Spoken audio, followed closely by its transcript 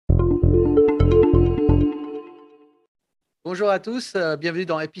Bonjour à tous, bienvenue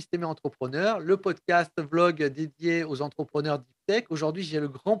dans Épistémé Entrepreneur, le podcast vlog dédié aux entrepreneurs deep tech. Aujourd'hui, j'ai le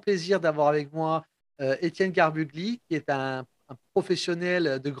grand plaisir d'avoir avec moi Etienne Garbugli, qui est un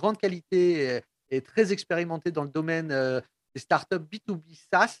professionnel de grande qualité et très expérimenté dans le domaine des startups B2B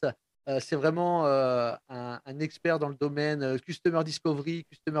SaaS. C'est vraiment un expert dans le domaine Customer Discovery,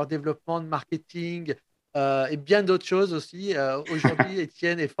 Customer Development, Marketing et bien d'autres choses aussi. Aujourd'hui,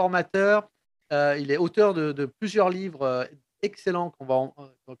 Etienne est formateur. Il est auteur de plusieurs livres excellents que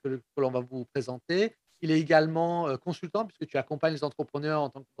l'on va vous présenter. Il est également consultant, puisque tu accompagnes les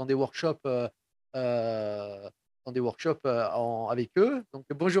entrepreneurs dans des workshops, avec eux. Donc,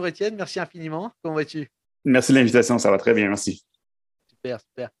 bonjour Étienne, merci infiniment. Comment vas-tu? Merci de l'invitation, ça va très bien, merci. Super,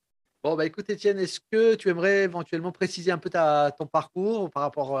 super. Bon, bah, écoute Étienne, est-ce que tu aimerais éventuellement préciser un peu ton parcours par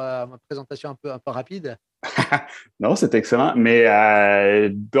rapport à ma présentation un peu rapide? Non, c'est excellent, mais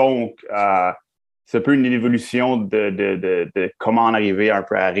c'est un peu une évolution de comment en arriver un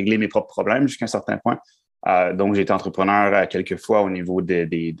peu à régler mes propres problèmes jusqu'à un certain point. Donc, j'ai été entrepreneur quelques fois au niveau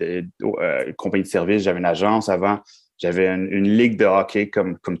des compagnies de services. J'avais une agence avant, j'avais une ligue de hockey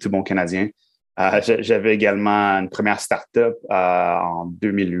comme tout bon Canadien. J'avais également une première start-up en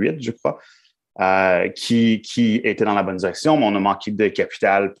 2008, je crois. Qui était dans la bonne direction, mais on a manqué de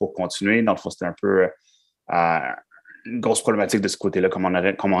capital pour continuer. Dans le fond, c'était un peu une grosse problématique de ce côté-là, comment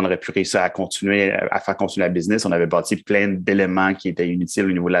on aurait pu réussir à faire continuer la business. On avait bâti plein d'éléments qui étaient inutiles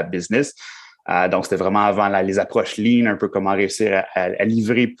au niveau de la business. Donc, c'était vraiment avant les approches lean, un peu comment réussir à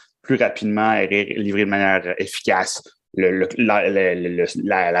livrer plus rapidement et livrer de manière efficace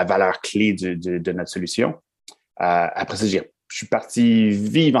la valeur clé de notre solution. Après ça, je suis parti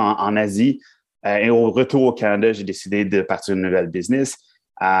vivre en Asie. Et au retour au Canada, j'ai décidé de partir une nouvelle business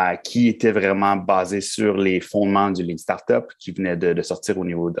qui était vraiment basée sur les fondements du Lean Startup qui venait de sortir au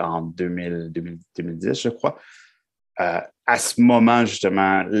niveau en 2010, je crois. À ce moment,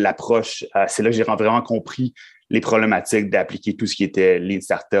 justement, l'approche, c'est là que j'ai vraiment compris les problématiques d'appliquer tout ce qui était Lean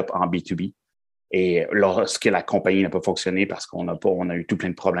Startup en B2B. Et lorsque la compagnie n'a pas fonctionné parce qu'on a eu tout plein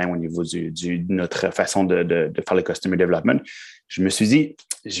de problèmes au niveau de notre façon de faire le customer development, je me suis dit,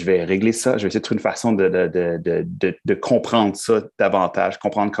 je vais régler ça, je vais essayer de trouver une façon de comprendre ça davantage,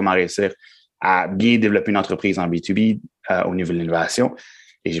 comprendre comment réussir à bien développer une entreprise en B2B au niveau de l'innovation.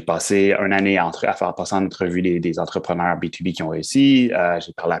 Et j'ai passé une année à faire passer en entrevue des entrepreneurs B2B qui ont réussi.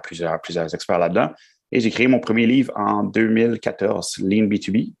 J'ai parlé à plusieurs experts là-dedans. Et j'ai créé mon premier livre en 2014, Lean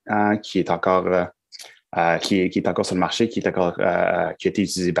B2B, qui est encore sur le marché, qui a été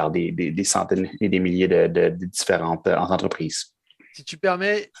utilisé par des centaines et des milliers de différentes entreprises. Si tu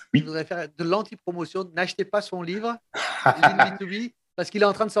permets, Oui. je voudrais faire de l'anti-promotion. N'achetez pas son livre, Lean B2B, parce qu'il est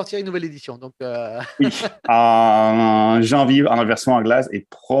en train de sortir une nouvelle édition. Donc, Oui, en janvier en version anglaise et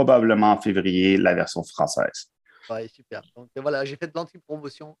probablement en février la version française. ouais, super. Donc, voilà, j'ai fait de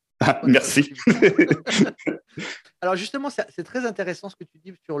l'anti-promotion. Merci. Alors, justement, c'est très intéressant ce que tu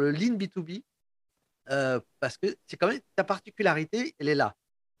dis sur le Lean B2B, parce que c'est quand même ta particularité, elle est là.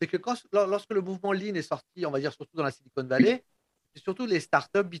 C'est que lorsque le mouvement Lean est sorti, on va dire surtout dans la Silicon Valley, c'est surtout les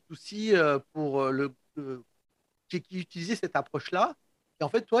startups B2C qui utilisaient cette approche-là. Et en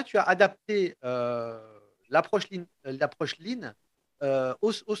fait, toi, tu as adapté l'approche Lean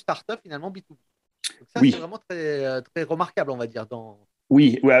aux startups finalement B2B. Donc ça, c'est Oui. vraiment très, très remarquable, on va dire.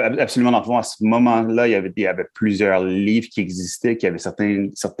 Oui, absolument. Dans le fond, à ce moment-là, il y avait plusieurs livres qui existaient, qui avaient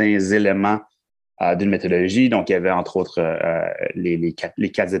certains éléments d'une méthodologie. Donc, il y avait entre autres les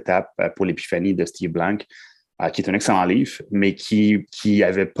quatre étapes pour l'épiphanie de Steve Blank, qui est un excellent livre, mais qui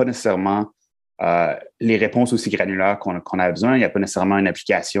n'avait pas nécessairement les réponses aussi granulaires qu'on avait besoin. Il n'y a pas nécessairement une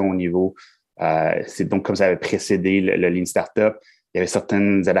application au niveau. C'est donc comme ça avait précédé le Lean Startup. Il y avait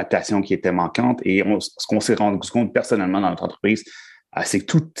certaines adaptations qui étaient manquantes. Et ce qu'on s'est rendu compte personnellement dans notre entreprise, c'est que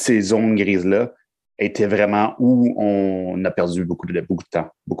toutes ces zones grises-là étaient vraiment où on a perdu beaucoup de temps,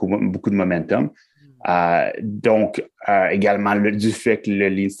 beaucoup de momentum. Donc, également, du fait que le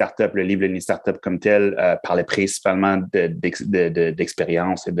Lean Startup, le livre Lean Startup comme tel, parlait principalement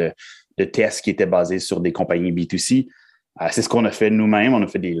d'expérience et de tests qui étaient basés sur des compagnies B2C. C'est ce qu'on a fait nous-mêmes. On a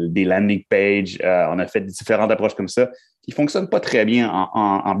fait des landing pages, on a fait différentes approches comme ça qui ne fonctionnent pas très bien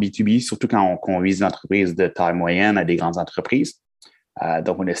en B2B, surtout quand on vise des entreprises de taille moyenne à des grandes entreprises.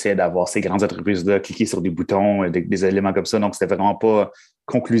 Donc, on essaie d'avoir ces grandes entreprises-là, cliquer sur des boutons, des éléments comme ça. Donc, c'était vraiment pas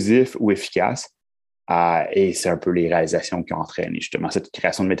conclusif ou efficace. Et c'est un peu les réalisations qui ont entraîné justement cette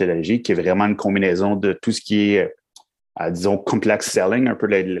création de méthodologie qui est vraiment une combinaison de tout ce qui est, disons, complex selling, un peu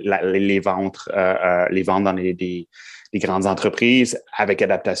les ventes dans des grandes entreprises avec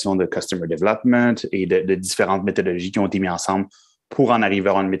adaptation de customer development et de différentes méthodologies qui ont été mises ensemble pour en arriver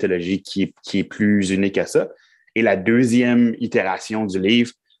à une méthodologie qui est plus unique à ça. Et la deuxième itération du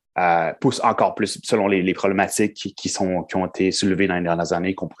livre pousse encore plus selon les problématiques qui ont été soulevées dans les dernières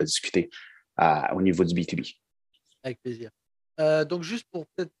années qu'on pourrait discuter au niveau du BtoB. Avec plaisir. Donc, juste pour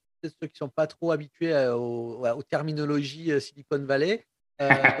peut-être ceux qui ne sont pas trop habitués aux terminologies Silicon Valley,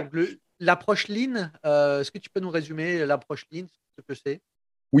 donc l'approche Lean, est-ce que tu peux nous résumer l'approche Lean, ce que c'est?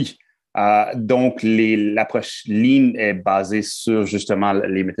 Oui. Donc, l'approche Lean est basée sur justement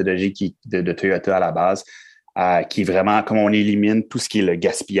les méthodologies de Toyota à la base, qui est vraiment comment on élimine tout ce qui est le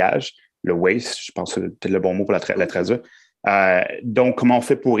gaspillage, le waste, je pense que c'est peut-être le bon mot pour la traduire. Donc, comment on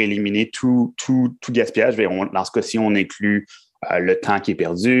fait pour éliminer tout gaspillage? Dans ce cas-ci, on inclut le temps qui est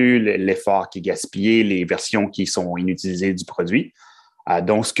perdu, l'effort qui est gaspillé, les versions qui sont inutilisées du produit.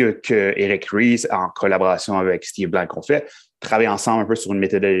 Donc, ce que Eric Ries, en collaboration avec Steve Blank, ont fait, travailler ensemble un peu sur une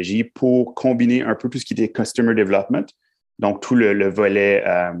méthodologie pour combiner un peu tout ce qui était customer development. Donc, tout le volet,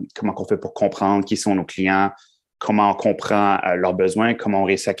 comment on fait pour comprendre qui sont nos clients, comment on comprend leurs besoins, comment on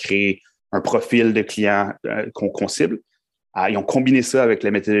réussit à créer un profil de client qu'on cible. Ils ont combiné ça avec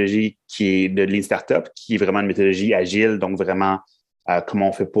la méthodologie qui est de Lean Startup, qui est vraiment une méthodologie agile, donc vraiment comment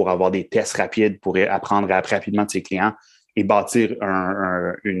on fait pour avoir des tests rapides, pour apprendre rapidement de ses clients et bâtir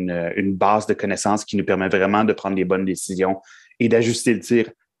une base de connaissances qui nous permet vraiment de prendre les bonnes décisions et d'ajuster le tir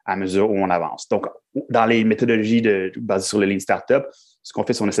à mesure où on avance. Donc, dans les méthodologies basées sur le Lean Startup, ce qu'on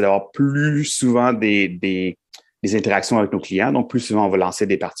fait, c'est qu'on essaie d'avoir plus souvent des interactions avec nos clients. Donc, plus souvent, on va lancer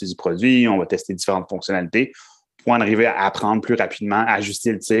des parties du produit, on va tester différentes fonctionnalités pour en arriver à apprendre plus rapidement, à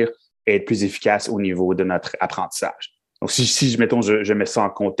ajuster le tir et être plus efficace au niveau de notre apprentissage. Donc, si mettons, je mets ça en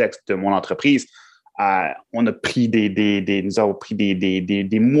contexte de mon entreprise, on a pris nous avons pris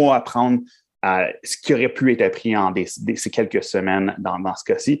des mois à apprendre ce qui aurait pu être appris en ces quelques semaines dans ce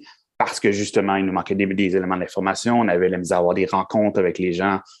cas-ci, parce que justement, il nous manquait des éléments d'information, on avait la misère à avoir des rencontres avec les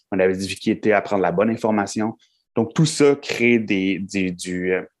gens, on avait des difficultés à prendre la bonne information. Donc, tout ça crée des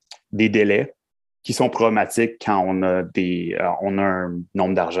délais qui sont problématiques quand on a un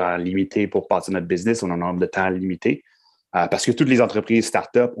nombre d'argent limité pour passer notre business, on a un nombre de temps limité. Parce que toutes les entreprises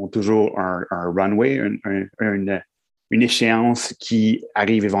start-up ont toujours un runway, une échéance qui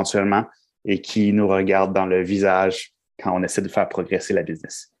arrive éventuellement et qui nous regarde dans le visage quand on essaie de faire progresser la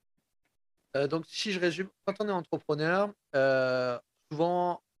business. Donc, si je résume, quand on est entrepreneur,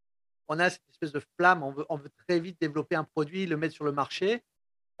 souvent, on a cette espèce de flamme, on veut très vite développer un produit, le mettre sur le marché.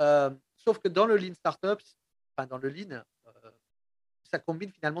 Sauf que dans le Lean Startup, enfin dans le Lean, ça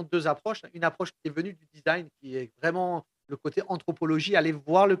combine finalement deux approches. Une approche qui est venue du design, qui est vraiment le côté anthropologie, aller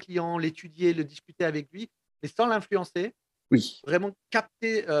voir le client, l'étudier, le discuter avec lui, mais sans l'influencer, Oui, vraiment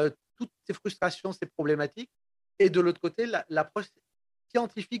capter toutes ses frustrations, ses problématiques. Et de l'autre côté, l'approche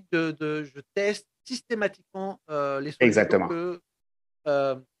scientifique de je teste systématiquement les solutions exactement. que.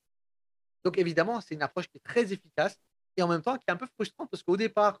 euh, donc évidemment, c'est une approche qui est très efficace et en même temps qui est un peu frustrante parce qu'au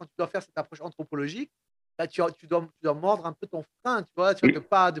départ, quand tu dois faire cette approche anthropologique, là, tu dois mordre un peu ton frein, tu vois, Oui, de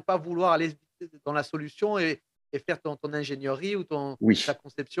pas vouloir aller dans la solution et faire ton ingénierie ou ta oui,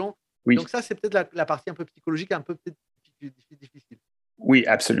 conception. Donc oui, ça, c'est peut-être la partie un peu psychologique, un peu peut-être difficile. oui,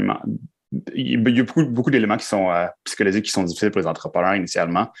 absolument. Il y a beaucoup d'éléments qui sont psychologiques qui sont difficiles pour les entrepreneurs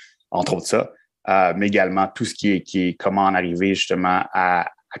initialement, entre autres ça, mais également tout ce qui est comment en arriver justement à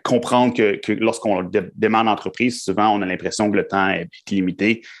comprendre que lorsqu'on démarre l'entreprise, souvent on a l'impression que le temps est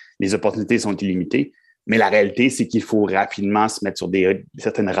limité, les opportunités sont illimitées, mais la réalité, c'est qu'il faut rapidement se mettre sur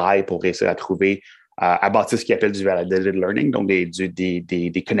certaines rails pour réussir à trouver, à bâtir ce qu'ils appellent du validated learning, donc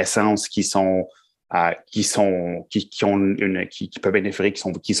des connaissances qui peuvent être inférées,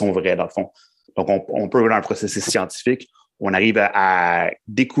 qui sont vraies dans le fond. Donc, on peut, dans un processus scientifique, on arrive à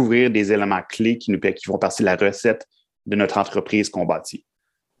découvrir des éléments clés qui font partie de la recette de notre entreprise qu'on bâtit.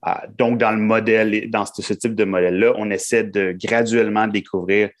 Donc, dans ce type de modèle-là, on essaie de graduellement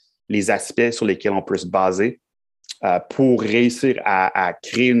découvrir les aspects sur lesquels on peut se baser pour réussir à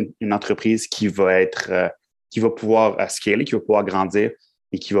créer une entreprise qui va pouvoir scaler, qui va pouvoir grandir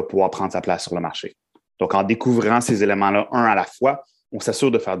et qui va pouvoir prendre sa place sur le marché. Donc, en découvrant ces éléments-là un à la fois, on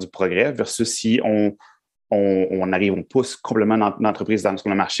s'assure de faire du progrès versus si on pousse complètement notre entreprise sur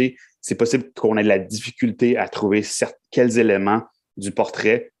le marché, c'est possible qu'on ait de la difficulté à trouver quels éléments du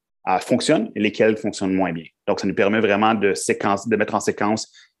portrait fonctionnent et lesquels fonctionnent moins bien. Donc, ça nous permet vraiment de mettre en séquence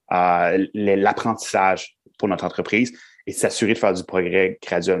l'apprentissage pour notre entreprise et s'assurer de faire du progrès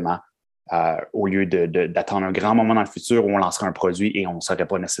graduellement au lieu d'attendre un grand moment dans le futur où on lancera un produit et on ne saurait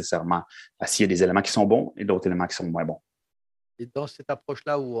pas nécessairement s'il y a des éléments qui sont bons et d'autres éléments qui sont moins bons. Et dans cette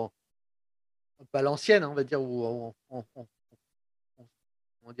approche-là, pas l'ancienne, on va dire, où on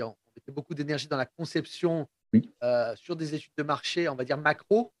mettait beaucoup d'énergie dans la conception Oui, sur des études de marché, on va dire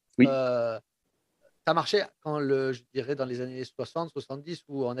macro, oui, euh, ça marchait quand je dirais dans les années 60, 70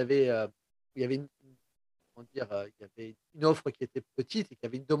 où il y avait comment dire, il y avait une offre qui était petite et qui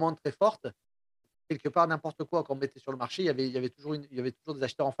avait une demande très forte. Quelque part, n'importe quoi qu'on mettait sur le marché, il y avait toujours des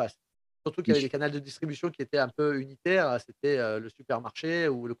acheteurs en face. Surtout qu'il y avait des Oui, canaux de distribution qui étaient un peu unitaires, c'était, le supermarché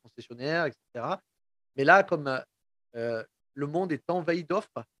ou le concessionnaire et cetera. Mais là, comme, le monde est envahi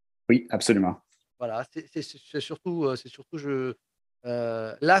d'offres, oui, absolument. voilà, c'est surtout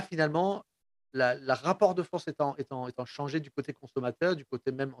là finalement, la rapport de force étant changé du côté consommateur, du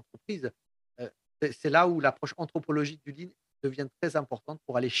côté même entreprise, c'est là où l'approche anthropologique du lean devient très importante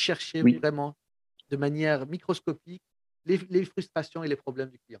pour aller chercher Oui, vraiment de manière microscopique les frustrations et les problèmes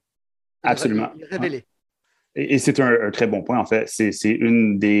du client et absolument. les Ouais. révéler. Et c'est un très bon point, en fait. C'est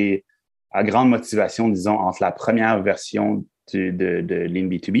une des grandes motivations, disons, entre la première version de Lean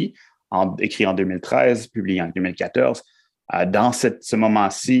BtoB, écrit en 2013, publié en 2014. Dans ce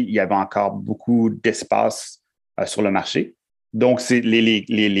moment-ci, il y avait encore beaucoup d'espace sur le marché. Donc,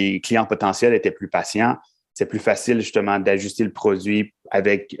 les clients potentiels étaient plus patients. C'est plus facile, justement, d'ajuster le produit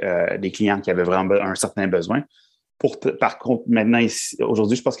avec des clients qui avaient vraiment un certain besoin. Par contre, maintenant,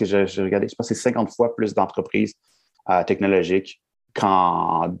 aujourd'hui, je pense que j'ai regardé, je pense que c'est 50 fois plus d'entreprises technologiques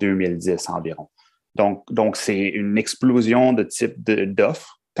qu'en 2010 environ. Donc, c'est une explosion de type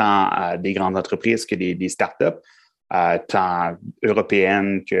d'offres, tant des grandes entreprises que des startups, tant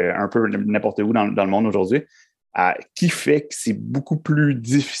européennes qu'un peu n'importe où dans le monde aujourd'hui, qui fait que c'est beaucoup plus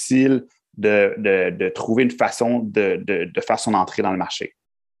difficile de trouver une façon de faire son entrée dans le marché.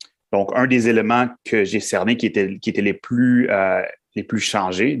 Donc, un des éléments que j'ai cernés qui étaient les plus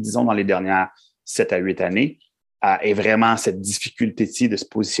changés, disons, dans les dernières 7 à 8 années, est vraiment cette difficulté-ci de se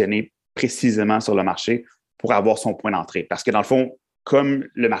positionner précisément sur le marché pour avoir son point d'entrée. Parce que dans le fond, comme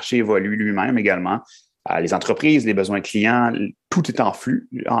le marché évolue lui-même également, les entreprises, les besoins clients, tout est en flux,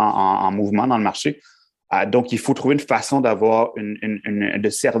 en mouvement dans le marché. Donc, il faut trouver une façon de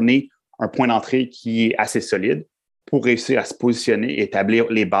cerner un point d'entrée qui est assez solide pour réussir à se positionner et établir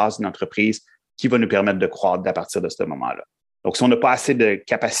les bases d'une entreprise qui va nous permettre de croître à partir de ce moment-là. Donc, si on n'a pas assez de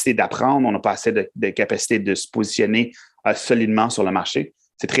capacité d'apprendre, on n'a pas assez de capacité de se positionner solidement sur le marché,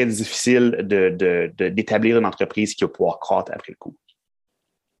 c'est très difficile d'établir une entreprise qui va pouvoir croître après le coup.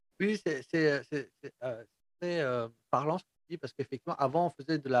 Oui, très, parlant ce que tu dis parce qu'effectivement avant on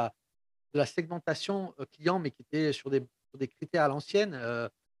faisait de la segmentation, client mais qui était sur des critères à l'ancienne,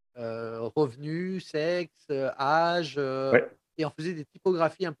 revenus, sexe, âge, Oui, et on faisait des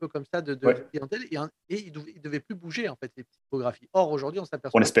typographies un peu comme ça oui, de clientèle et ils devaient plus bouger en fait les typographies. Or aujourd'hui on on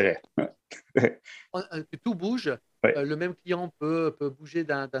s'aperçoit espérait. que tout bouge, Oui, le même client peut bouger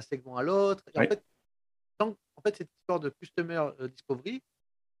d'un segment à l'autre et oui. en fait cette histoire de customer, discovery,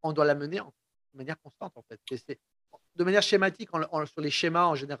 on doit la mener de manière constante en fait. C'est de manière schématique, sur les schémas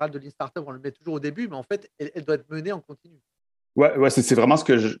en général de Lean Startup, on le met toujours au début, mais en fait, elle doit être menée en continu. Ouais, ouais, c'est vraiment ce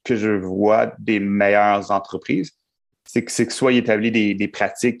que je vois des meilleures entreprises. C'est que soit ils établissent des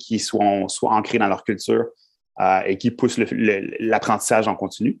pratiques qui soient ancrées dans leur culture et qui poussent l'apprentissage en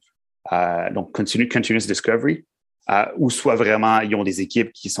continu, donc continuous discovery, ou soit vraiment ils ont des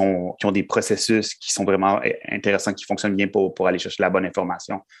équipes qui ont des processus qui sont vraiment intéressants, qui fonctionnent bien pour aller chercher la bonne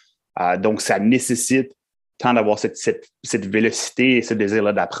information. Donc, ça nécessite tant d'avoir cette vélocité et ce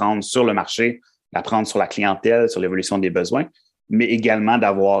désir-là d'apprendre sur le marché, d'apprendre sur la clientèle, sur l'évolution des besoins, mais également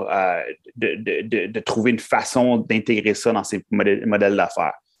de trouver une façon d'intégrer ça dans ces modèles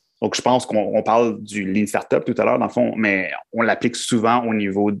d'affaires. Donc, je pense qu'on parle du Lean Startup tout à l'heure, dans le fond, mais on l'applique souvent au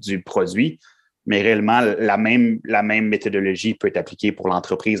niveau du produit, mais réellement, la même méthodologie peut être appliquée pour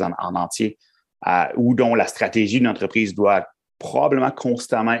l'entreprise en entier, ou dont la stratégie d'une entreprise doit probablement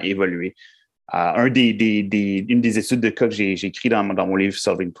constamment évoluer. Une des études de cas que j'ai écrit dans mon livre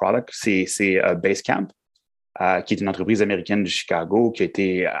Solving Product, c'est Basecamp, qui est une entreprise américaine de Chicago, qui a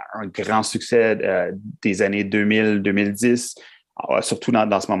été un grand succès des années 2000-2010, surtout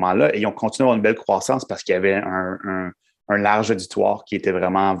dans ce moment-là. Et ils ont continué à avoir une belle croissance parce qu'il y avait un large auditoire qui était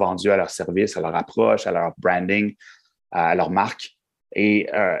vraiment vendu à leur service, à leur approche, à leur branding, à leur marque. Et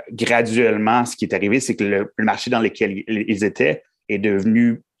graduellement, ce qui est arrivé, c'est que le marché dans lequel ils étaient est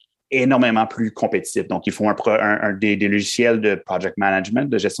devenu énormément plus compétitif. Donc, ils font des logiciels de project management,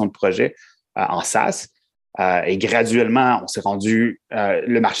 de gestion de projet en SaaS. Et graduellement, on s'est rendu,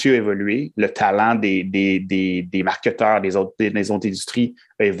 le marché a évolué, le talent des marketeurs des autres industries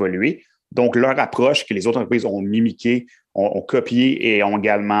a évolué. Donc, leur approche que les autres entreprises ont mimiqué, ont copié et ont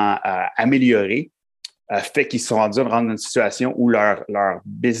également amélioré, fait qu'ils se sont rendus dans une situation où leur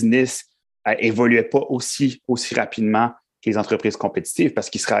business évoluait pas aussi rapidement que les entreprises compétitives parce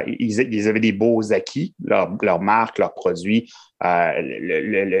qu'ils avaient des beaux acquis, leur marque, leurs produits,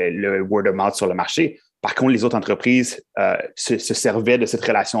 le word of mouth sur le marché. Par contre, les autres entreprises se servaient de cette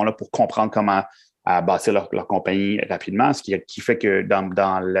relation-là pour comprendre comment bâtir leur compagnie rapidement, ce qui fait que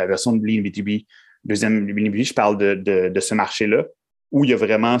dans la version de Lean BtoB, deuxième Lean BtoB, je parle de ce marché-là, où il y a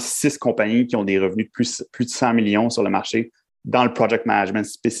vraiment 6 compagnies qui ont des revenus de plus de 100 millions sur le marché dans le project management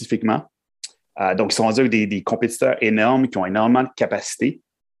spécifiquement. Donc, ils sont rendus avec des compétiteurs énormes qui ont énormément de capacité.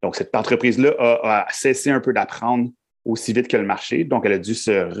 Donc, cette entreprise-là a cessé un peu d'apprendre aussi vite que le marché. Donc, elle a dû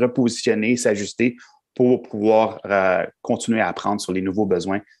se repositionner, s'ajuster pour pouvoir continuer à apprendre sur les nouveaux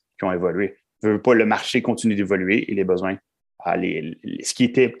besoins qui ont évolué. Je veux pas, le marché continue d'évoluer et les besoins, ce qui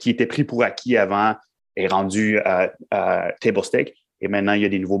était pris pour acquis avant est rendu table stake et maintenant, il y a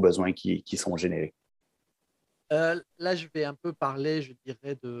des nouveaux besoins qui sont générés. Là, je vais un peu parler, je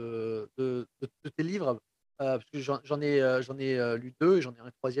dirais, de tes livres, parce que j'en ai lu 2 et j'en ai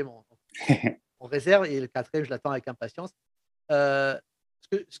un troisième en réserve et le quatrième, je l'attends avec impatience. Ce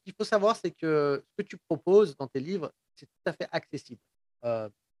qu'il faut savoir, c'est que ce que tu proposes dans tes livres, c'est tout à fait accessible.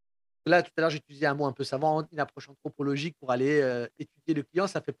 Là, tout à l'heure, j'ai utilisé un mot un peu savant, une approche anthropologique pour aller étudier le client.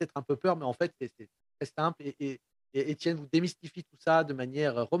 Ça fait peut-être un peu peur, mais en fait, c'est très simple. Et Etienne vous démystifie tout ça de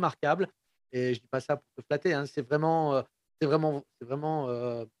manière remarquable. Et je dis pas ça pour te flatter, hein.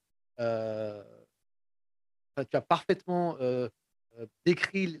 Euh, enfin, tu as parfaitement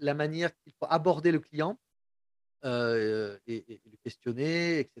décrit la manière qu'il faut aborder le client et le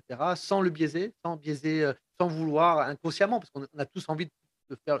questionner, etc., sans biaiser, sans vouloir inconsciemment, parce qu'on a tous envie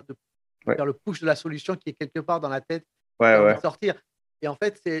de faire le push de la solution qui est quelque part dans la tête et envie de sortir. Et en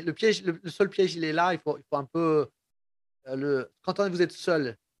fait, c'est le piège, le seul piège, il est là. Il faut un peu quand vous êtes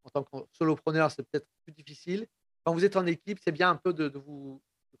seul, en tant que solopreneur, c'est peut-être plus difficile. Quand vous êtes en équipe, c'est bien un peu de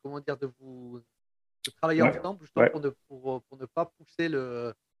travailler ensemble, justement pour ne pas pousser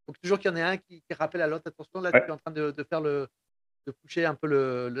le. Il faut toujours qu'il y en ait un qui rappelle à l'autre, attention, là, tu es en train de pousser un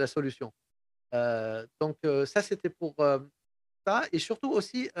peu la solution. Donc, ça, c'était pour ça. Et surtout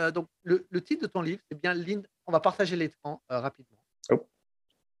aussi, donc, le titre de ton livre, c'est bien Lean. On va partager l'écran rapidement. Oh.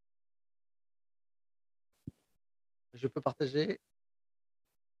 Je peux partager.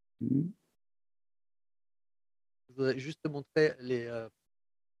 Je voudrais juste te montrer les.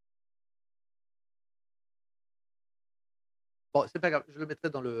 Bon, c'est pas grave, je le mettrai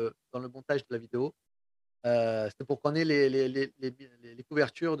dans le montage de la vidéo. C'est pour qu'on ait les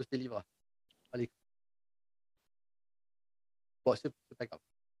couvertures de tes livres. Allez. Bon, c'est pas grave.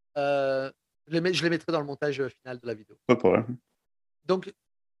 Je les mettrai dans le montage final de la vidéo. Pas de problème. Donc,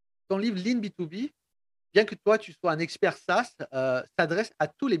 ton livre Lean BtoB, bien que toi, tu sois un expert SaaS, s'adresse à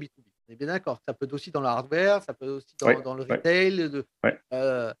tous les B2B. On est bien d'accord. Ça peut être aussi dans le hardware, ça peut être aussi dans le retail.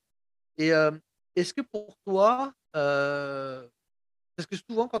 Et est-ce que pour toi, parce que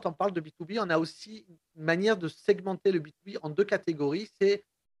souvent, quand on parle de B2B, on a aussi une manière de segmenter le B2B en 2 catégories. C'est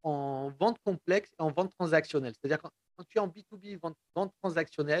en vente complexe et en vente transactionnelle. C'est-à-dire quand tu es en B2B, vente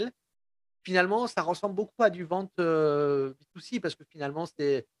transactionnelle, finalement, ça ressemble beaucoup à du vente B2C parce que finalement,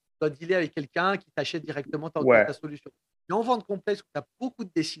 tu dois dealer avec quelqu'un qui t'achète directement ta solution. Mais en vente complexe, tu as beaucoup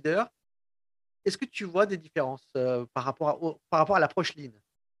de décideurs. Est-ce que tu vois des différences par rapport à l'approche Lean?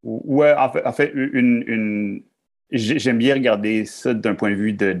 Ouais, en fait j'aime bien regarder ça d'un point de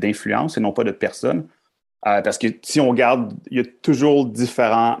vue d'influence et non pas de personne. Parce que si on regarde, il y a toujours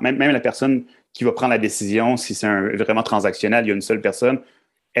différents, même la personne qui va prendre la décision, si c'est vraiment transactionnel, il y a une seule personne,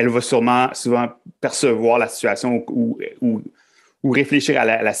 elle va souvent percevoir la situation ou réfléchir à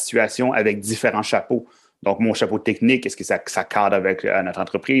la situation avec différents chapeaux. Donc, mon chapeau technique, est-ce que ça cadre avec notre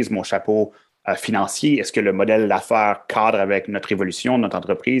entreprise? Mon chapeau financier, est-ce que le modèle d'affaires cadre avec notre évolution de notre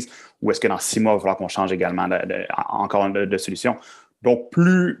entreprise? Ou est-ce que dans 6 mois, il va falloir qu'on change également encore de solution? Donc,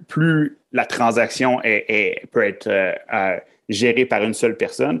 plus la transaction peut être gérée par une seule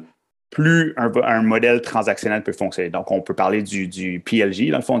personne, plus un modèle transactionnel peut fonctionner. Donc, on peut parler du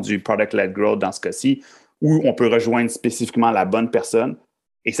PLG, dans le fond, du Product-Led Growth dans ce cas-ci, où on peut rejoindre spécifiquement la bonne personne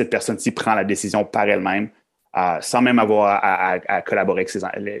et cette personne-ci prend la décision par elle-même sans même avoir à collaborer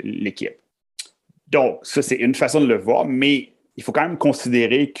avec l'équipe. Donc, ça, c'est une façon de le voir, mais il faut quand même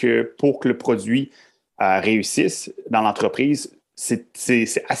considérer que pour que le produit réussisse dans l'entreprise,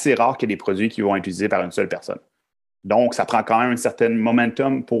 c'est assez rare qu'il y ait des produits qui vont être utilisés par une seule personne. Donc, ça prend quand même un certain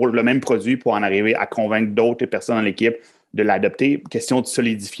momentum pour le même produit pour en arriver à convaincre d'autres personnes dans l'équipe de l'adopter. Question de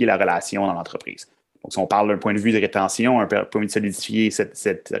solidifier la relation dans l'entreprise. Donc, si on parle d'un point de vue de rétention, un point de vue de solidifier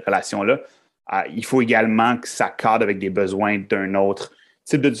cette relation-là, il faut également que ça cadre avec des besoins d'un autre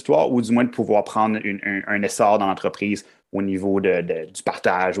type d'auditoire ou du moins de pouvoir prendre un essor dans l'entreprise au niveau du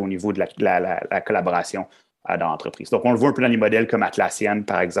partage, au niveau de la collaboration. dans l'entreprise. Donc, on le voit un peu dans les modèles comme Atlassian,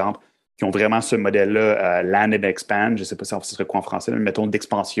 par exemple, qui ont vraiment ce modèle-là, land and expand, je ne sais pas si ce serait quoi en français, mais mettons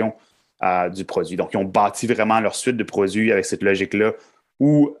d'expansion du produit. Donc, ils ont bâti vraiment leur suite de produits avec cette logique-là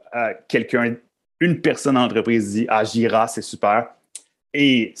où une personne dans l'entreprise dit « Ah, Jira, c'est super ».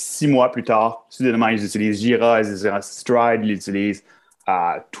 Et 6 mois plus tard, soudainement, ils utilisent Jira, ils utilisent Stride, ils utilisent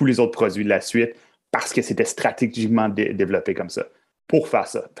tous les autres produits de la suite parce que c'était stratégiquement développé comme ça pour faire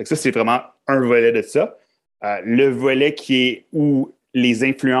ça. Fait que ça, c'est vraiment un volet de ça. Le volet qui est où les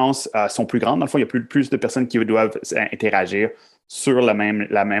influences sont plus grandes. Dans le fond, il y a plus de personnes qui doivent interagir sur la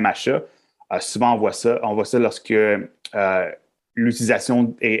même achat. Souvent, on voit ça lorsque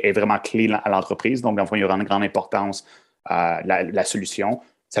l'utilisation est vraiment clé à l'entreprise. Donc, dans le fond, il y aura une grande importance la solution.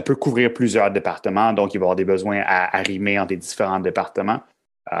 Ça peut couvrir plusieurs départements, donc il va y avoir des besoins à rimer entre les différents départements.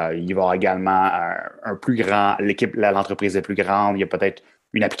 Il va y avoir également un plus grand, l'entreprise est plus grande, il y a peut-être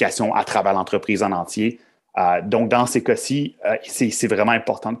une application à travers l'entreprise en entier. Donc, dans ces cas-ci, c'est vraiment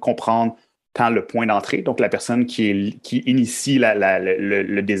important de comprendre tant le point d'entrée, donc la personne qui initie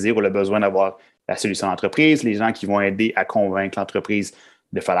le désir ou le besoin d'avoir la solution d'entreprise, les gens qui vont aider à convaincre l'entreprise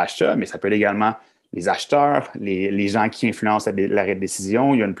de faire l'achat, mais ça peut être également les acheteurs, les gens qui influencent l'arrêt de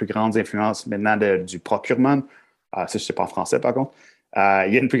décision. Il y a une plus grande influence maintenant du procurement. Ça, je ne sais pas en français, par contre.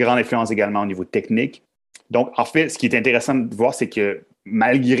 Il y a une plus grande influence également au niveau technique. Donc, en fait, ce qui est intéressant de voir, c'est que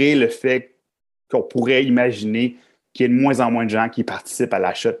malgré le fait qu'on pourrait imaginer qu'il y ait de moins en moins de gens qui participent à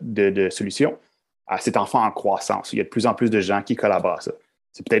l'achat de solutions, c'est en croissance. Il y a de plus en plus de gens qui collaborent à ça.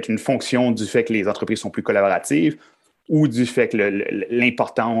 C'est peut-être une fonction du fait que les entreprises sont plus collaboratives ou du fait que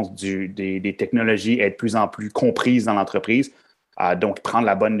l'importance des technologies est de plus en plus comprise dans l'entreprise. Donc, prendre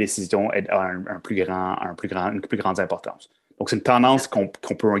la bonne décision a une plus grande importance. Donc, c'est une tendance qu'on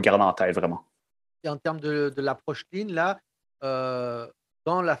peut garder en tête vraiment. Et en termes de l'approche lean, là,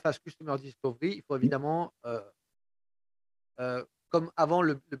 dans la phase Customer Discovery, il faut évidemment, comme avant,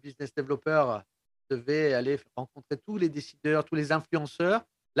 le business developer devait aller rencontrer tous les décideurs, tous les influenceurs.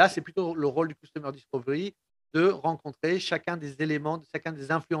 Là, c'est plutôt le rôle du Customer Discovery de rencontrer chacun des éléments, chacun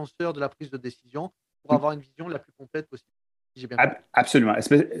des influenceurs de la prise de décision pour avoir une vision la plus complète possible. Si j'ai bien compris. Absolument.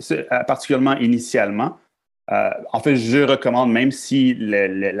 Particulièrement initialement. En fait, je recommande, même si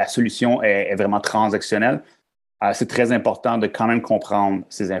la solution est vraiment transactionnelle, c'est très important de quand même comprendre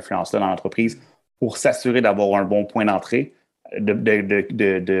ces influences-là dans l'entreprise pour s'assurer d'avoir un bon point d'entrée,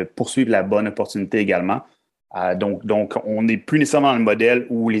 de poursuivre la bonne opportunité également. Donc, on n'est plus nécessairement dans le modèle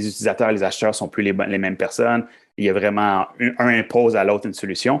où les utilisateurs et les acheteurs ne sont plus les mêmes personnes. Il y a vraiment un impose à l'autre une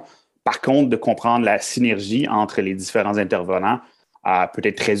solution. Par contre, de comprendre la synergie entre les différents intervenants peut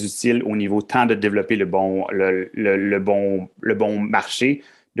être très utile au niveau tant de développer le bon marché,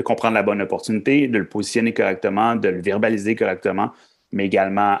 de comprendre la bonne opportunité, de le positionner correctement, de le verbaliser correctement, mais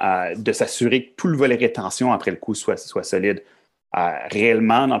également de s'assurer que tout le volet rétention après le coup soit solide.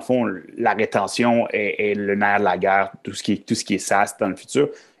 Réellement, dans le fond, la rétention est le nerf de la guerre, tout ce qui est SaaS dans le futur.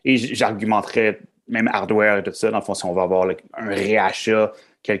 Et j'argumenterais même hardware et tout ça, dans le fond, si on va avoir un réachat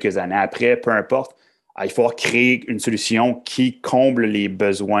quelques années après, peu importe, il faut créer une solution qui comble les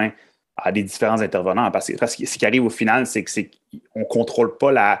besoins des différents intervenants. Parce que ce qui arrive au final, c'est qu'on ne contrôle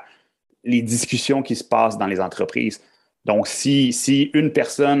pas les discussions qui se passent dans les entreprises. Donc, si une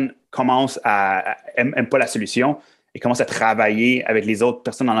personne n'aime pas la solution et commence à travailler avec les autres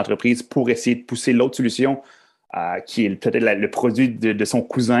personnes dans l'entreprise pour essayer de pousser l'autre solution, qui est peut-être le produit de son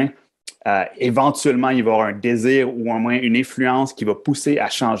cousin, éventuellement, il va y avoir un désir ou au moins une influence qui va pousser à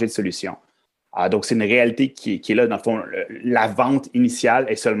changer de solution. Donc, c'est une réalité qui est là. Dans le fond, la vente initiale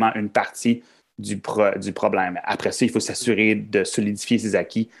est seulement une partie du problème. Après ça, il faut s'assurer de solidifier ses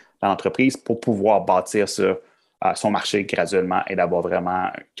acquis dans l'entreprise pour pouvoir bâtir sur son marché graduellement et d'avoir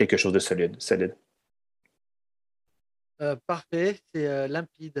vraiment quelque chose de solide. Parfait, c'est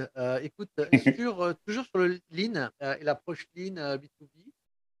limpide. Écoute, toujours sur le lean et l'approche lean B2B.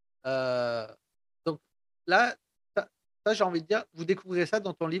 Donc là, ça, j'ai envie de dire, vous découvrirez ça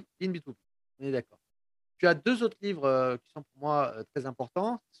dans ton livre Lean B2B. On est d'accord. Tu as 2 autres livres qui sont pour moi très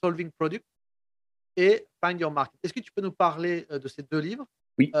importants, Solving Product et Find Your Market. Est-ce que tu peux nous parler de ces 2 livres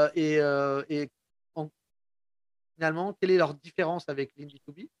Oui, et finalement, quelle est leur différence avec Lean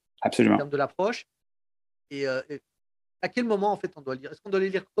B2B en absolument. termes de l'approche et à quel moment en fait on doit lire? Est-ce qu'on doit les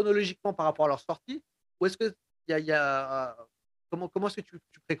lire chronologiquement par rapport à leur sortie ou est-ce qu'il y a comment est-ce que tu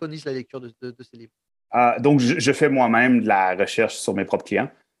préconises la lecture de ces livres? Donc, je fais moi-même de la recherche sur mes propres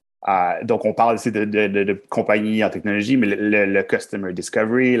clients. Donc, on parle ici de compagnies en technologie, mais le Customer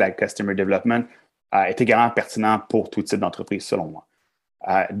Discovery, la Customer Development est également pertinent pour tout type d'entreprise, selon moi.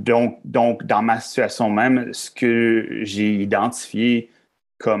 Donc, dans ma situation même, ce que j'ai identifié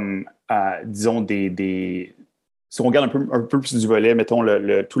comme disons, si on regarde un peu plus du volet, mettons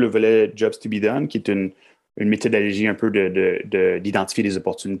tout le volet Jobs to be done, qui est une méthodologie un peu d'identifier des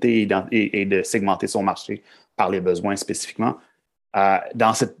opportunités et de segmenter son marché par les besoins spécifiquement.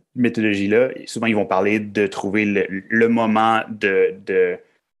 Dans cette méthodologie-là, souvent, ils vont parler de trouver le moment de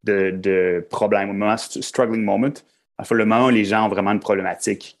problème, le moment struggling moment. Enfin, le moment où les gens ont vraiment une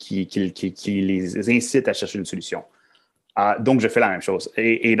problématique qui les incite à chercher une solution. Donc, je fais la même chose.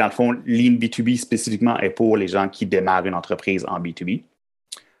 Et dans le fond, Lean B2B spécifiquement est pour les gens qui démarrent une entreprise en B2B.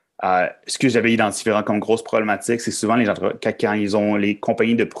 Ce que j'avais identifié comme grosse problématique, c'est souvent quand ils ont les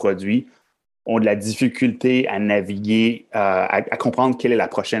compagnies de produits ont de la difficulté à naviguer, à comprendre quelle est la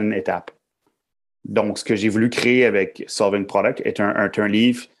prochaine étape. Donc, ce que j'ai voulu créer avec Solving Product est un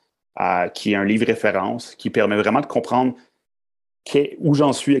livre qui est un livre référence qui permet vraiment de comprendre où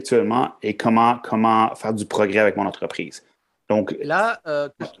j'en suis actuellement et comment faire du progrès avec mon entreprise. Donc, là,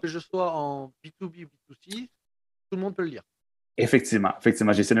 que je sois en B2B ou B2C, tout le monde peut le lire. Effectivement,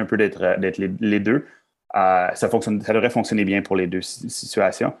 j'essaie un peu d'être les deux. Ça devrait fonctionner bien pour les deux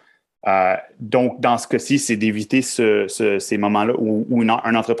situations. Donc, dans ce cas-ci, c'est d'éviter ces moments-là où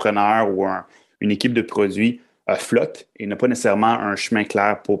un entrepreneur ou une équipe de produits flotte et n'a pas nécessairement un chemin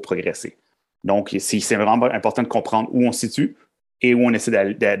clair pour progresser. Donc, c'est vraiment important de comprendre où on se situe et où on essaie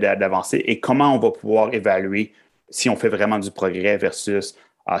d'avancer et comment on va pouvoir évaluer si on fait vraiment du progrès versus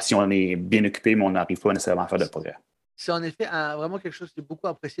si on est bien occupé, mais on n'arrive pas nécessairement à faire de progrès. C'est en effet vraiment quelque chose qui est beaucoup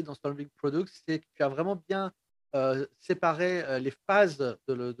apprécié dans Solving Products, c'est que tu as vraiment bien séparé les phases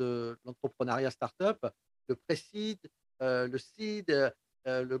de l'entrepreneuriat startup, le pré-seed, le seed,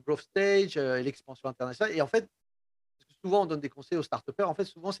 le growth stage et l'expansion internationale. Et en fait, parce que souvent on donne des conseils aux startupeurs, en fait,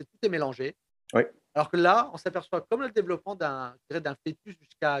 souvent tout est mélangé. Oui. Alors que là, on s'aperçoit comme le développement d'un fœtus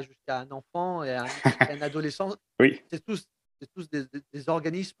jusqu'à un enfant et un adolescent, Oui. c'est tous des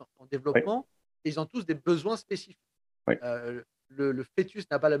organismes en développement et ils ont tous des besoins spécifiques. Oui. Le fœtus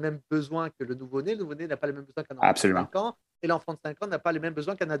n'a pas le même besoin que le nouveau-né n'a pas le même besoin qu'un enfant Absolument. de 5 ans, et l'enfant de 5 ans n'a pas les mêmes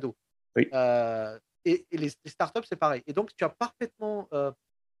besoins qu'un ado. Oui. Et les startups, c'est pareil. Et donc, tu as parfaitement,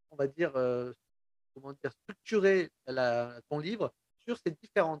 on va dire, structuré ton livre sur ces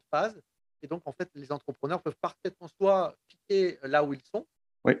différentes phases. Et donc, en fait, les entrepreneurs peuvent parfaitement soit piquer là où ils sont,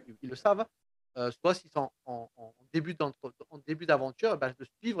 ils le savent, soit s'ils sont en début d'aventure, de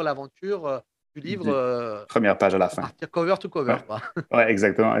suivre l'aventure du livre première page à la fin. Partir cover to cover. Oui,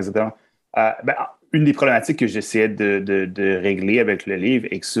 exactement. Une des problématiques que j'essayais de régler avec le livre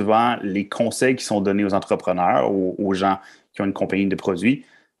est que souvent, les conseils qui sont donnés aux entrepreneurs, aux gens qui ont une compagnie de produits,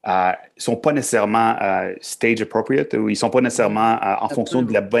 ne sont pas nécessairement stage appropriate ou ils ne sont pas nécessairement en fonction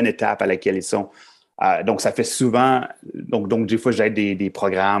de la bonne étape à laquelle ils sont. Donc, ça fait souvent, donc des fois, j'aide des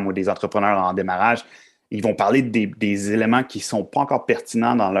programmes ou des entrepreneurs en démarrage. Ils vont parler des éléments qui ne sont pas encore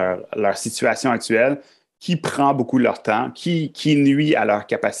pertinents dans leur situation actuelle, qui prend beaucoup de leur temps, qui nuit à leur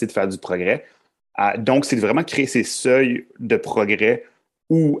capacité de faire du progrès. Donc, c'est de vraiment créer ces seuils de progrès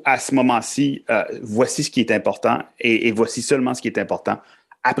où, à ce moment-ci, voici ce qui est important et voici seulement ce qui est important.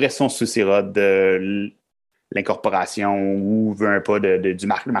 Après ça, on se souciera de l'incorporation ou veut un pas du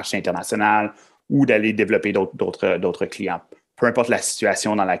marché international ou d'aller développer d'autres clients. Peu importe la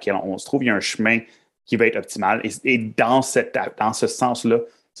situation dans laquelle on se trouve, il y a un chemin qui va être optimal. Et dans ce sens-là,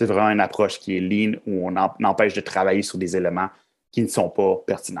 c'est vraiment une approche qui est lean où on empêche de travailler sur des éléments qui ne sont pas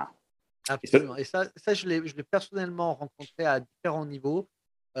pertinents. Absolument. Et ça je l'ai personnellement rencontré à différents niveaux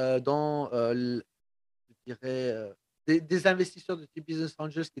dans, je dirais, des investisseurs de type business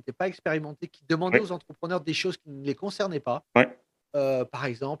angels qui n'étaient pas expérimentés, qui demandaient aux entrepreneurs des choses qui ne les concernaient pas. Par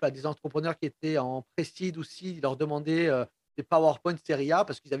exemple, à des entrepreneurs qui étaient en pré-seed ou seed, ils leur demandaient des PowerPoint série A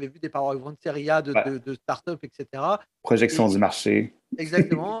parce qu'ils avaient vu des PowerPoint série A de start-up, etc. Projection du marché.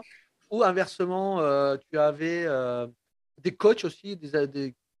 Exactement. Ou inversement, tu avais des coachs aussi,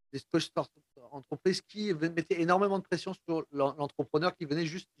 des coachs entreprises qui mettaient énormément de pression sur l'entrepreneur qui venait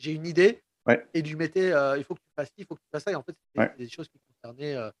juste, j'ai une idée, et lui mettait, il faut que tu fasses ci, il faut que tu fasses ça. Et en fait, c'était des choses qui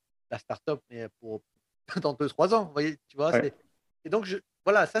concernaient la start-up, mais pour dans 2-3 ans. Vous voyez, tu vois, et donc,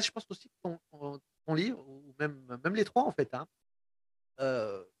 voilà, ça, je pense aussi que ton livre, ou même les trois, en fait, hein,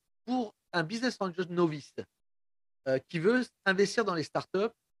 pour un business angel novice qui veut investir dans les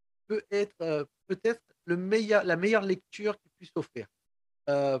startups, peut être peut-être la meilleure lecture qu'il puisse offrir.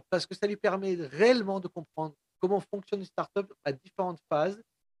 Parce que ça lui permet réellement de comprendre comment fonctionne une startup à différentes phases,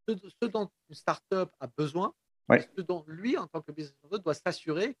 ce dont une startup a besoin, et ce dont lui, en tant que business owner, doit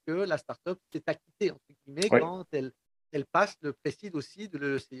s'assurer que la startup s'est acquittée, entre guillemets, quand elle passe le pré-seed au seed,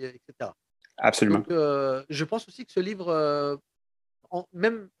 etc. Absolument. Donc, je pense aussi que ce livre,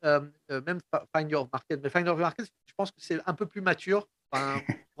 même Find Your Market. Mais Find Your Market, je pense que c'est un peu plus mature. Enfin,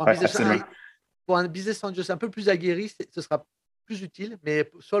 Ouais, absolument. pour un business angel, c'est un peu plus aguerri, ce sera plus utile. Mais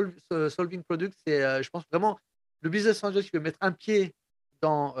Solving Product, je pense vraiment le business angel qui veut mettre un pied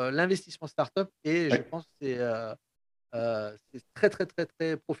dans l'investissement startup et je Ouais. pense que c'est très, très, très,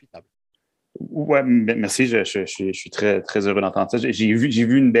 très profitable. Ouais, merci. Je suis très, très heureux d'entendre ça. J'ai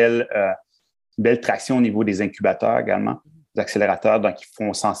vu une belle traction au niveau des incubateurs également, des accélérateurs. Donc,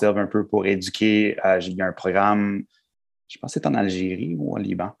 ils s'en servent un peu pour éduquer. Il y a un programme, je pense que c'est en Algérie ou en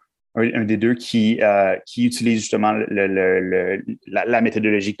Liban, un des deux qui utilise justement la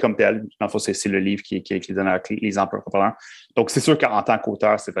méthodologie comme telle. Dans le fond, c'est le livre qui donne à les entrepreneurs. Donc, c'est sûr qu'en tant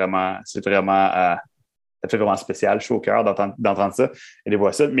qu'auteur, c'est vraiment ça fait vraiment spécial, chaud au cœur d'entendre ça et de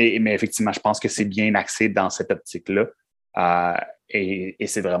voir ça. Mais effectivement, je pense que c'est bien axé dans cette optique-là. Et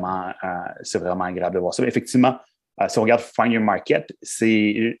c'est vraiment agréable de voir ça. Mais effectivement, si on regarde Find Your Market,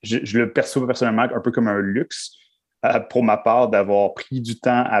 je le perçois personnellement un peu comme un luxe pour ma part d'avoir pris du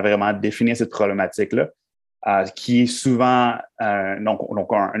temps à vraiment définir cette problématique-là, qui est souvent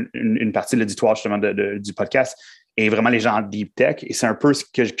une partie de l'auditoire justement du podcast et vraiment les gens en deep tech. Et c'est un peu ce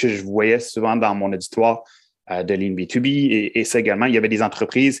que je voyais souvent dans mon auditoire de Lean BtoB. Et ça également, il y avait des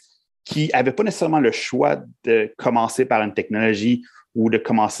entreprises qui n'avaient pas nécessairement le choix de commencer par une technologie ou de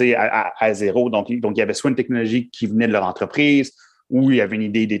commencer à zéro. Donc, il y avait soit une technologie qui venait de leur entreprise, ou il y avait une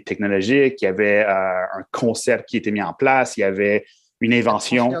idée technologique, il y avait un concept qui était mis en place, il y avait une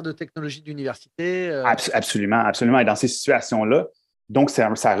invention. Un transfert de technologie d'université. Absolument, absolument. Et dans ces situations-là, donc, ça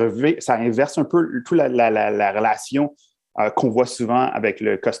inverse un peu toute la relation qu'on voit souvent avec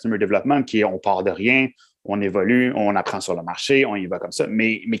le customer development, qui est on part de rien, on évolue, on apprend sur le marché, on y va comme ça.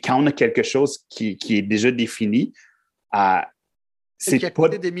 Mais quand on a quelque chose qui est déjà défini, c'est qui a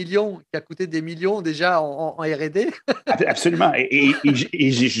coûté des millions déjà en R&D. Absolument. Et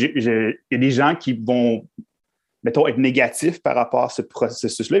il y a des gens qui vont, mettons, être négatifs par rapport à ce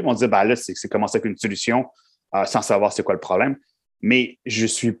processus-là. Ils vont dire, ben là, c'est commencer avec une solution sans savoir c'est quoi le problème. Mais je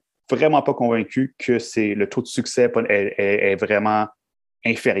suis vraiment pas convaincu que le taux de succès est vraiment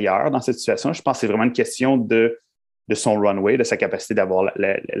inférieur dans cette situation. Je pense que c'est vraiment une question de son runway, de sa capacité d'avoir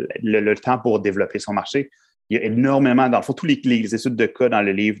le temps pour développer son marché. Il y a énormément, dans le fond, tous les études de cas dans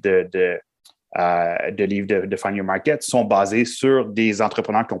le livre de Find Your Market sont basés sur des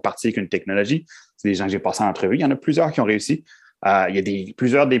entrepreneurs qui ont parti avec une technologie. C'est des gens que j'ai passés en entrevue. Il y en a plusieurs qui ont réussi. Il y a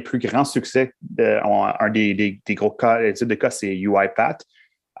plusieurs des plus grands succès. Un des gros cas, études de cas, c'est UiPath,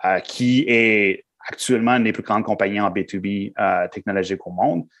 qui est actuellement une des plus grandes compagnies en B2B technologique au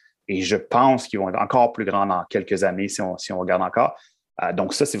monde. Et je pense qu'ils vont être encore plus grands dans quelques années si on regarde encore.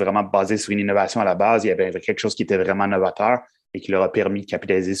 Donc ça, c'est vraiment basé sur une innovation à la base. Il y avait quelque chose qui était vraiment novateur et qui leur a permis de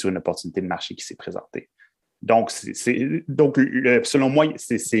capitaliser sur une opportunité de marché qui s'est présentée. Donc, selon moi,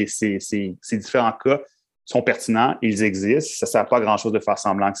 ces différents cas sont pertinents, ils existent. Ça ne sert pas à grand-chose de faire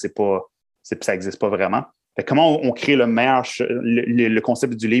semblant que ça n'existe pas vraiment. Fait comment on crée le meilleur le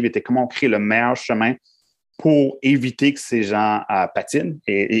concept du livre était comment on crée le meilleur chemin pour éviter que ces gens patinent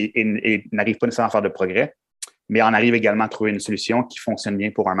et n'arrivent pas nécessairement à faire de progrès, mais on arrive également à trouver une solution qui fonctionne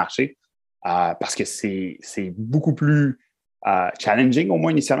bien pour un marché parce que c'est beaucoup plus challenging, au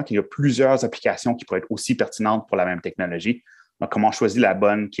moins initialement, qu'il y a plusieurs applications qui pourraient être aussi pertinentes pour la même technologie. Donc, comment on choisit la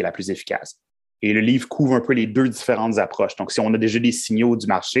bonne qui est la plus efficace. Et le livre couvre un peu les deux différentes approches. Donc, si on a déjà des signaux du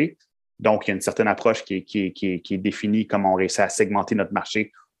marché, donc il y a une certaine approche qui est définie, comment on réussit à segmenter notre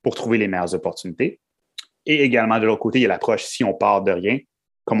marché pour trouver les meilleures opportunités. Et également, de l'autre côté, il y a l'approche si on part de rien,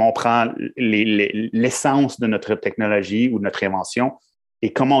 comment on prend l'essence de notre technologie ou de notre invention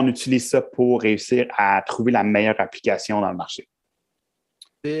et comment on utilise ça pour réussir à trouver la meilleure application dans le marché.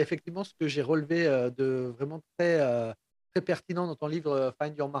 C'est effectivement ce que j'ai relevé de vraiment très pertinent dans ton livre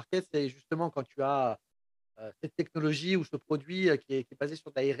Find Your Market. C'est justement quand tu as cette technologie ou ce produit qui est basé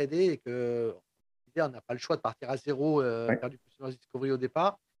sur de la R&D et que on n'a pas le choix de partir à zéro, Oui. faire du customer discovery au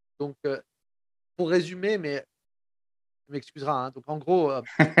départ. Donc, pour résumer, mais tu m'excuseras, hein, donc en gros,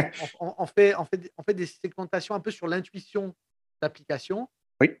 on fait des segmentations un peu sur l'intuition d'application.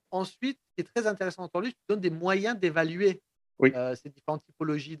 Oui. Ensuite, ce qui est très intéressant dans ton livre, tu donnes des moyens d'évaluer Oui. ces différentes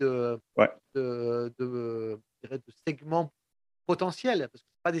typologies de, Ouais. je dirais de segments potentiels, parce que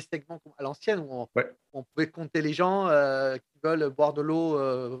ce pas des segments à l'ancienne où on pouvait compter les gens qui veulent boire de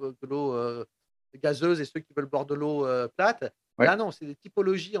l'eau gazeuse et ceux qui veulent boire de l'eau plate. Ouais. Là, non, c'est des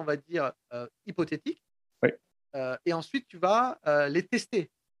typologies, on va dire, hypothétiques. Oui. Et ensuite, tu vas les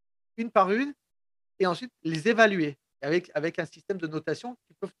tester une par une et ensuite les évaluer avec un système de notation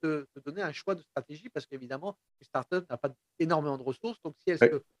qui peuvent te donner un choix de stratégie parce qu'évidemment, une startup n'a pas énormément de ressources. Donc, si elle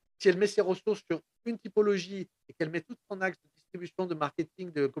Oui. si elle met ses ressources sur une typologie et qu'elle met tout son axe de distribution, de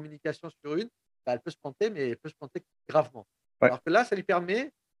marketing, de communication sur une, bah, elle peut se planter, mais elle peut se planter gravement. Ouais, Alors que là, ça lui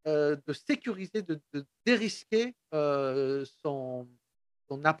permet de sécuriser, de dérisquer son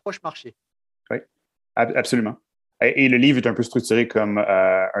approche marché. ouais, absolument. Et le livre est un peu structuré comme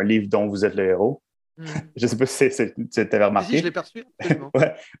un livre dont vous êtes le héros. Je ne sais pas si tu avais Si, je remarqué. l'ai perçu, absolument.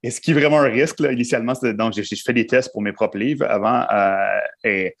 Ouais. Et ce qui est vraiment un risque, là, initialement, donc j'ai fait des tests pour mes propres livres avant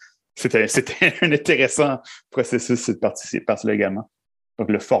et c'était un intéressant processus, cette partie-là également. Donc,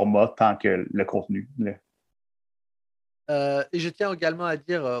 le format tant que le contenu. Et je tiens également à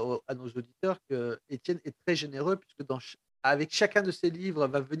dire à nos auditeurs que Étienne est très généreux puisque avec chacun de ses livres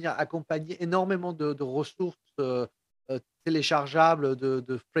va venir accompagner énormément de ressources téléchargeables,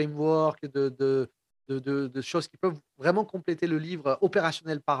 de frameworks, de choses qui peuvent vraiment compléter le livre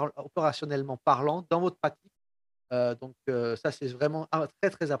opérationnellement parlant dans votre pratique. Donc ça, c'est vraiment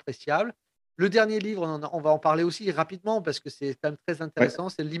très, très appréciable. Le dernier livre, on va en parler aussi rapidement parce que c'est quand même très Ouais, intéressant.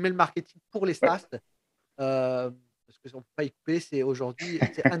 C'est l'email marketing pour les ouais. SaaS. Parce qu'on ne peut pas y couper, c'est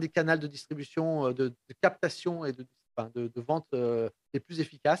un des canaux de distribution, de captation et de vente les plus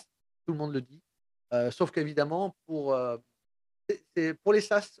efficaces. Tout le monde le dit. Sauf qu'évidemment, c'est pour les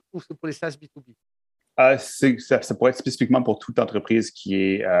SaaS ou c'est pour les SaaS B2B. Ça pourrait être spécifiquement pour toute entreprise qui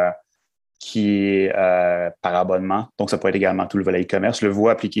est par abonnement. Donc, ça pourrait être également tout le volet e-commerce. Je le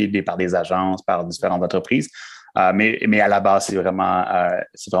vois appliqué par des agences, par différentes entreprises. Mais à la base, c'est vraiment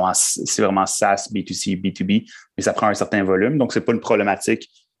SaaS, B2C, B2B, mais ça prend un certain volume. Donc, ce n'est pas une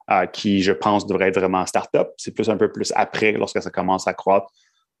problématique qui, je pense, devrait être vraiment start-up. C'est plus un peu plus après, lorsque ça commence à croître.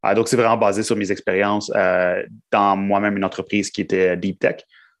 Donc, c'est vraiment basé sur mes expériences dans moi-même une entreprise qui était Deep Tech.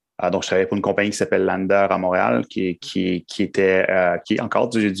 Donc, je travaillais pour une compagnie qui s'appelle Lander à Montréal, qui est encore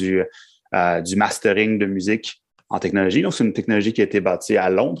du mastering de musique en technologie. Donc, c'est une technologie qui a été bâtie à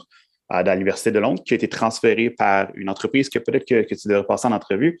Londres, dans l'Université de Londres, qui a été transférée par une entreprise que peut-être que tu devrais passer en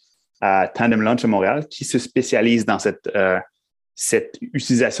entrevue, Tandem Launch à Montréal, qui se spécialise dans cette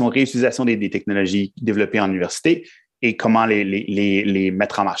réutilisation des technologies développées en université et comment les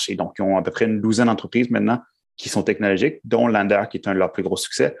mettre en marché. Donc, ils ont à peu près une douzaine d'entreprises maintenant qui sont technologiques, dont Lander, qui est un de leurs plus gros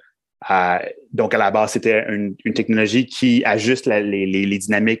succès. Donc, à la base, c'était une technologie qui ajuste les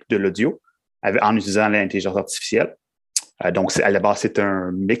dynamiques de l'audio en utilisant l'intelligence artificielle. Donc, à la base, c'est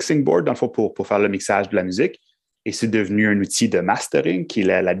un mixing board, dans le fond, pour faire le mixage de la musique. Et c'est devenu un outil de mastering, qui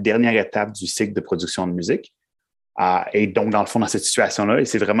est la dernière étape du cycle de production de musique. Et donc, dans le fond, dans cette situation-là, et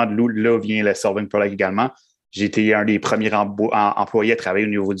c'est vraiment de là où vient le solving product également. J'ai été un des premiers employés à travailler au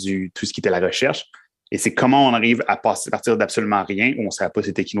niveau tout ce qui était la recherche. Et c'est comment on arrive à partir d'absolument rien, où on ne savait pas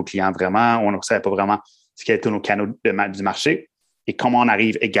c'était qui nos clients vraiment, on ne savait pas vraiment ce qui étaient nos canaux du marché, et comment on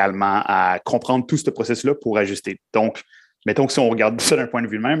arrive également à comprendre tout ce processus-là pour ajuster. Donc, mettons que si on regarde ça d'un point de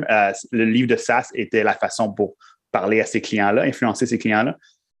vue même, le livre de SaaS était la façon pour parler à ces clients-là, influencer ces clients-là,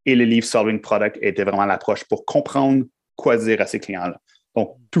 et le livre Solving Product était vraiment l'approche pour comprendre quoi dire à ces clients-là.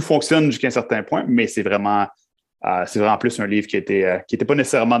 Donc, tout fonctionne jusqu'à un certain point, mais c'est vraiment plus un livre qui était pas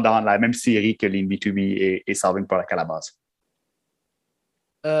nécessairement dans la même série que Lean B2B et Solving Product à la base.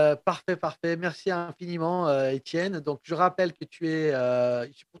 Parfait, parfait. Merci infiniment, Étienne. Donc, je rappelle que tu es,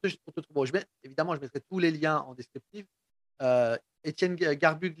 pour te trouver, évidemment, je mettrai tous les liens en descriptif.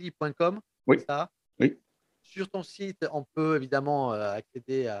 Etiennegarbugli.com, Oui, c'est ça. oui. Sur ton site, on peut évidemment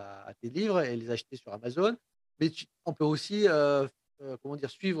accéder à tes livres et les acheter sur Amazon. Mais on peut aussi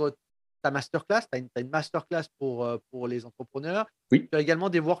suivre ta masterclass. Tu as une masterclass pour les entrepreneurs. Oui. Tu as également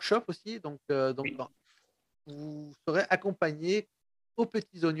des workshops aussi. Donc Oui. vous serez accompagné aux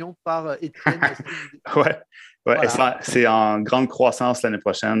petits oignons par Etienne. Ouais. Voilà. C'est en grande croissance l'année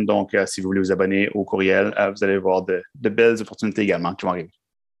prochaine. Donc, si vous voulez vous abonner au courriel, vous allez voir de belles opportunités également qui vont arriver.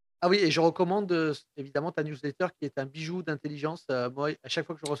 Ah oui, et je recommande évidemment ta newsletter qui est un bijou d'intelligence. Moi, à chaque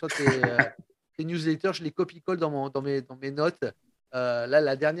fois que je reçois tes newsletters, je les copie-colle dans mes notes. Là,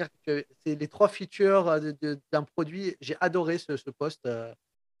 la dernière, c'est les 3 features d'un produit. J'ai adoré ce post.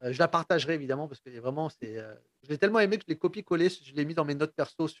 Je la partagerai évidemment parce que vraiment, je l'ai tellement aimé que je l'ai copié-collé. Je l'ai mis dans mes notes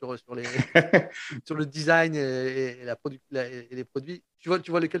perso sur sur le design et les produits. Tu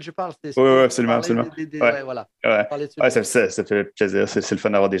vois lequel je parle? C'est Oui, celui où tu absolument, parlais absolument. ouais, voilà. Ouais. Parlais de Ouais, celui-là. ça fait plaisir. C'est le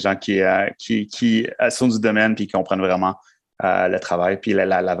fun d'avoir des gens qui sont du domaine et qui comprennent vraiment le travail et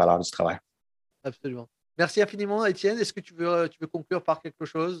la valeur du travail. Absolument. Merci infiniment, Étienne. Est-ce que tu veux conclure par quelque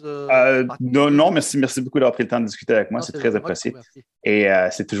chose Non, particulier? non, merci beaucoup d'avoir pris le temps de discuter avec moi. Non, C'est c'est très moi qui te apprécié. remercie. Et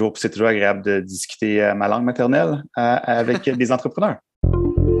c'est toujours agréable de discuter ma langue maternelle avec des entrepreneurs.